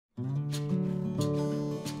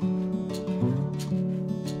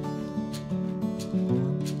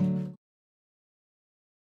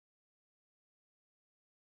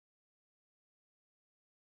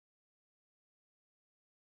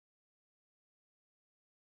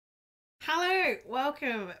Hello,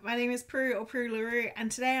 welcome. My name is Prue or Pruelaroo,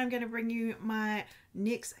 and today I'm going to bring you my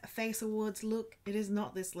NYX Face Awards look. It is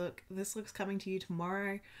not this look. This look's coming to you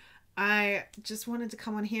tomorrow. I just wanted to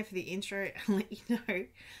come on here for the intro and let you know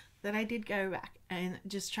that I did go back and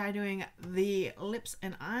just try doing the lips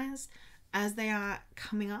and eyes as they are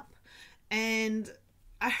coming up, and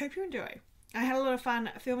I hope you enjoy. I had a lot of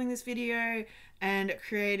fun filming this video and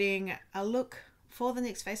creating a look for the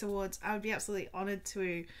NYX Face Awards. I would be absolutely honored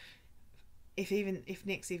to if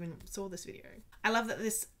NYX even saw this video. I love that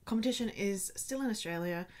this competition is still in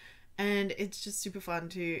Australia and it's just super fun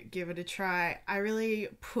to give it a try. I really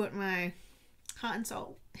put my heart and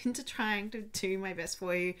soul into trying to do my best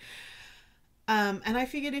for you. And I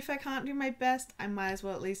figured if I can't do my best, I might as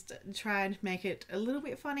well at least try and make it a little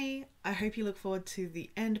bit funny. I hope you look forward to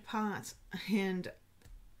the end part and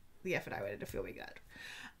the effort I went into filming that.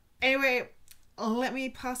 Anyway, let me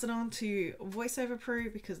pass it on to voiceover Prue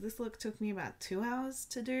because this look took me about 2 hours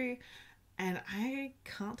to do and I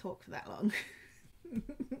can't talk for that long.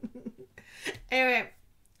 Anyway,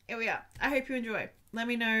 here we are. I hope you enjoy. Let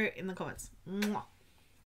me know in the comments. Mwah.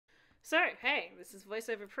 So, hey, this is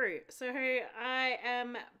voiceover Prue. So I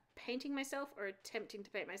am painting myself or attempting to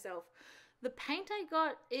paint myself. The paint I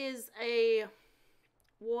got is a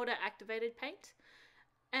water activated paint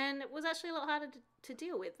and it was actually a lot harder to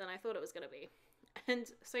deal with than I thought it was going to be. And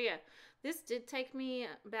so yeah, this did take me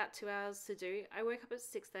about 2 hours to do. I woke up at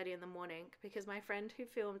 6:30 in the morning because my friend who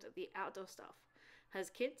filmed the outdoor stuff has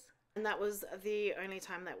kids and that was the only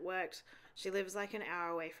time that worked. She lives like an hour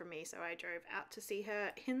away from me, so I drove out to see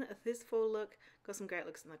her in this fall look. Got some great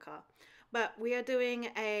looks in the car. But we are doing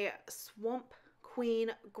a swamp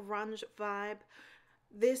queen grunge vibe.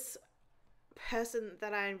 This person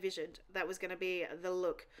that I envisioned that was going to be the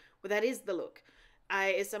look, well, that is the look,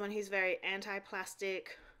 is someone who's very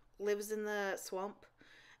anti-plastic, lives in the swamp,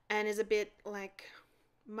 and is a bit like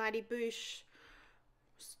Mighty Boosh,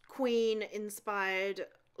 Queen inspired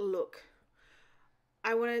look.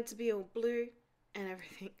 I wanted it to be all blue and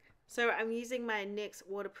everything. So I'm using my NYX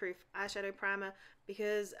Waterproof Eyeshadow Primer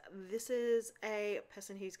because this is a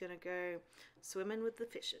person who's going to go swimming with the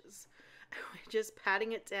fishes. We're just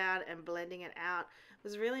patting it down and blending it out. It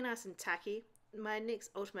was really nice and tacky. My NYX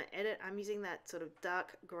Ultimate Edit, I'm using that sort of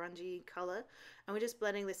dark grungy color and we're just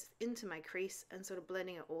blending this into my crease and sort of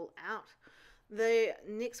blending it all out. The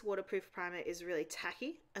NYX Waterproof Primer is really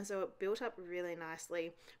tacky and so it built up really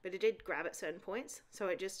nicely, but it did grab at certain points, so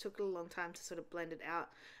it just took a long time to sort of blend it out.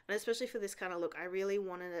 And especially for this kind of look, I really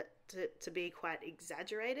wanted it to be quite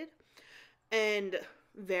exaggerated and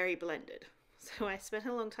very blended. So I spent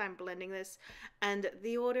a long time blending this, and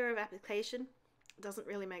the order of application doesn't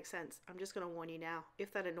really make sense. I'm just going to warn you now.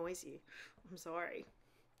 If that annoys you, I'm sorry.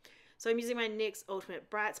 So I'm using my NYX Ultimate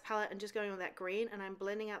Brights palette and just going on that green, and I'm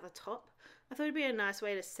blending out the top. I thought it'd be a nice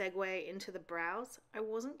way to segue into the brows. I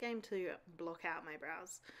wasn't game to block out my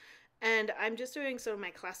brows. And I'm just doing sort of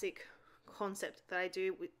my classic concept that I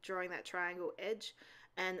do with drawing that triangle edge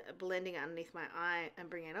and blending underneath my eye and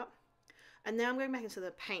bringing it up. And now I'm going back into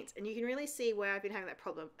the paints, and you can really see where I've been having that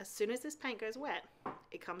problem. As soon as this paint goes wet,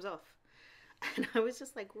 it comes off. And I was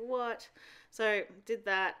just like, what? So did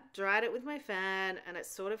that, dried it with my fan, and it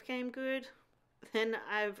sort of came good. Then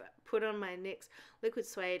I've put on my NYX Liquid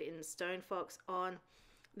Suede in Stone Fox on.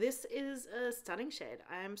 This is a stunning shade.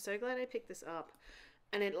 I am so glad I picked this up,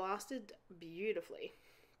 and it lasted beautifully.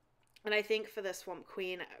 And I think for the Swamp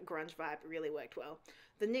Queen grunge vibe really worked well.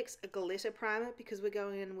 The NYX Glitter Primer, because we're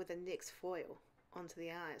going in with a NYX foil onto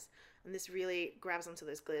the eyes, and this really grabs onto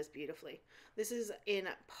those glitters beautifully. This is in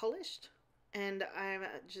Polished, and I'm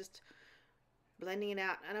just blending it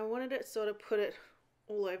out, and I wanted to sort of put it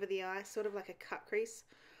all over the eye, sort of like a cut crease.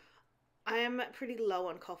 I am pretty low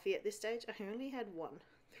on coffee at this stage. I only had one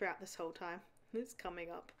throughout this whole time. It's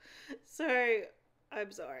coming up, so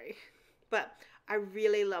I'm sorry. But I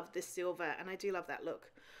really love this silver, and I do love that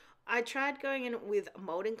look. I tried going in with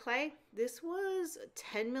molding clay. This was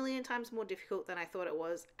 10 million times more difficult than I thought it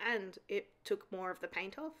was, and it took more of the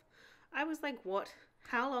paint off. I was like, what?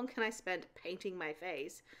 How long can I spend painting my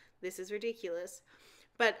face? This is ridiculous.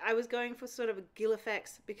 But I was going for sort of a gill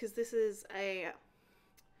effects because this is a,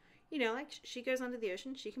 you know, like she goes under the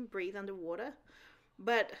ocean, she can breathe underwater.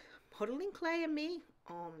 But modeling clay and me,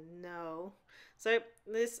 oh no. So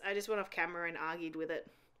this, I just went off camera and argued with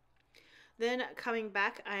it. Then coming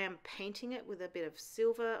back, I am painting it with a bit of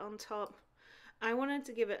silver on top. I wanted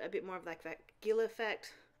to give it a bit more of like that gill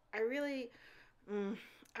effect. I really,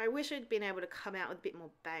 I wish I'd been able to come out with a bit more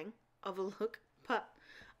bang of a look, but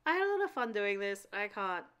I had a lot of fun doing this. I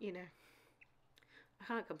can't, you know, I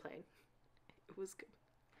can't complain. It was good.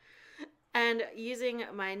 And using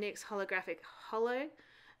my NYX Holographic Halo,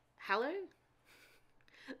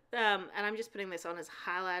 and I'm just putting this on as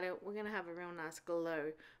highlighter. We're going to have a real nice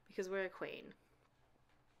glow because we're a queen.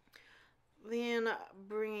 Then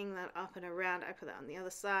bringing that up and around, I put that on the other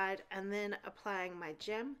side, and then applying my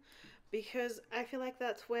gem because I feel like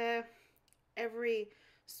that's where every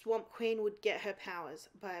swamp queen would get her powers,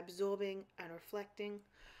 by absorbing and reflecting.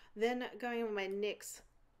 Then going in with my NYX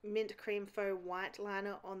Mint Cream Faux White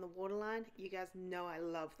Liner on the waterline. You guys know I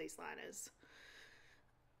love these liners.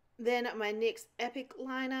 Then my NYX Epic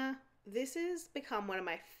Liner. This has become one of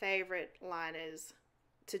my favorite liners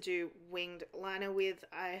to do winged liner with.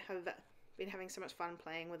 I have been having so much fun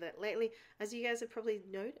playing with it lately, as you guys have probably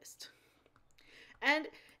noticed. And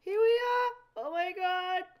here we are. Oh my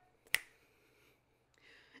god.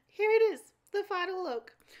 Here it is, the final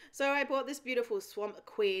look. So I bought this beautiful Swamp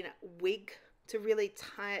Queen wig to really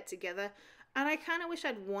tie it together. And I kind of wish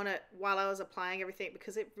I'd worn it while I was applying everything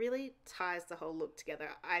because it really ties the whole look together,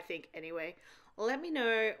 I think anyway. Let me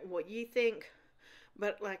know what you think.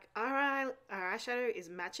 But like our eyeshadow is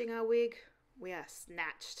matching our wig. We are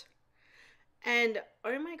snatched. And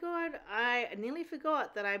oh my god, I nearly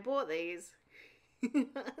forgot that I bought these. Teeth.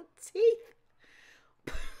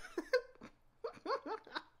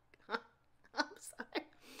 I'm sorry.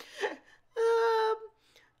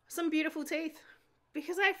 Some beautiful teeth.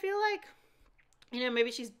 Because I feel like, you know,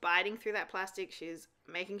 maybe she's biting through that plastic. She's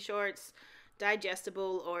making sure it's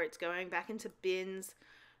digestible or it's going back into bins.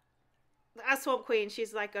 As Swamp Queen,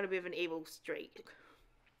 she's like got a bit of an evil streak.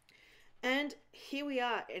 And here we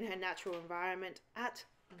are in her natural environment at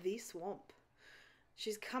the swamp.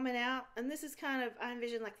 She's coming out, and this is kind of, I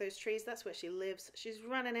envision like those trees, that's where she lives. She's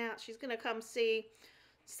running out, she's going to come save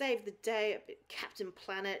the day, a bit Captain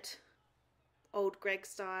Planet, old Gregg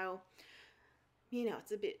style. You know,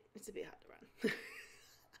 it's a bit hard to run.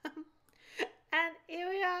 And here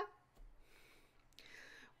we are.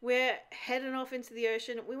 We're heading off into the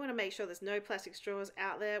ocean. We want to make sure there's no plastic straws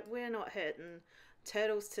out there. We're not hurting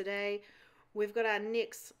turtles today. We've got our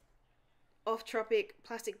NYX off Tropic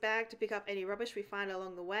plastic bag to pick up any rubbish we find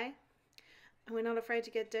along the way. And we're not afraid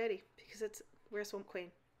to get dirty because we're a swamp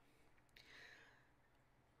queen.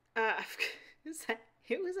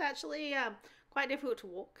 It was actually quite difficult to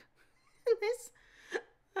walk in this.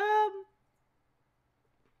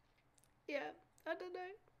 Yeah, I don't know.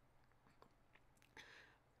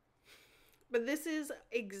 But this is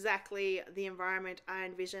exactly the environment I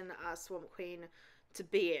envision our swamp queen to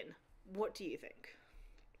be in. What do you think?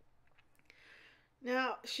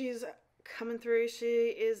 Now, she's coming through. She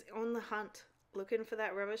is on the hunt, looking for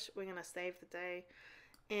that rubbish. We're going to save the day.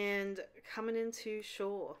 And coming into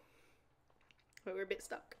shore. But we're a bit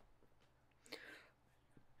stuck.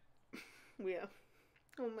 We are.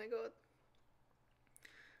 Oh my god.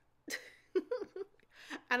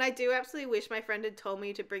 And I do absolutely wish my friend had told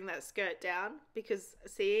me to bring that skirt down, because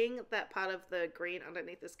seeing that part of the green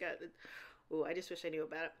underneath the skirt, oh, I just wish I knew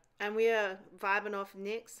about it. And we are vibing off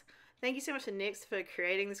NYX. Thank you so much to NYX for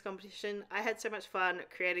creating this competition. I had so much fun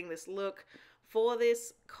creating this look for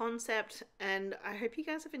this concept, and I hope you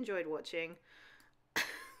guys have enjoyed watching.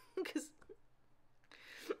 Because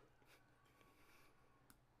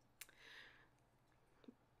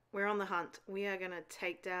we're on the hunt. We are going to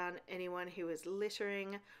take down anyone who is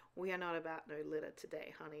littering. We are not about no litter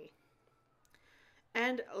today, honey.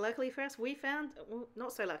 And luckily for us, we found, well,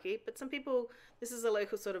 not so lucky, but some people, this is a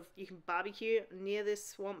local sort of, you can barbecue near this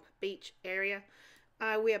swamp beach area.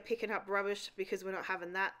 We are picking up rubbish because we're not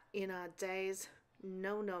having that in our days.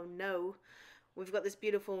 No, no, no. We've got this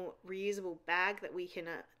beautiful reusable bag that we can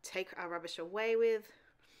take our rubbish away with.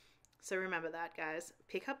 So remember that, guys.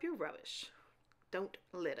 Pick up your rubbish. Don't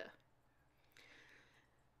litter.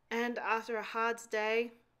 And after a hard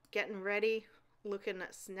day, getting ready, looking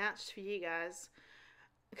snatched for you guys,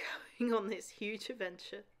 going on this huge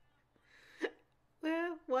adventure.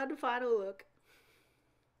 Well, one final look.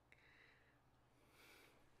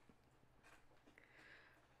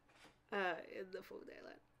 In the full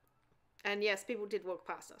daylight. And yes, people did walk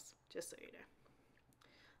past us, just so you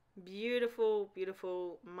know. Beautiful,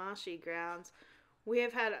 beautiful marshy grounds. We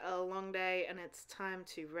have had a long day and it's time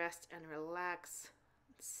to rest and relax,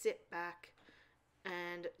 sit back,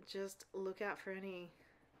 and just look out for any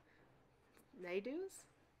naydus.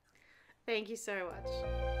 Thank you so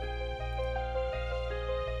much.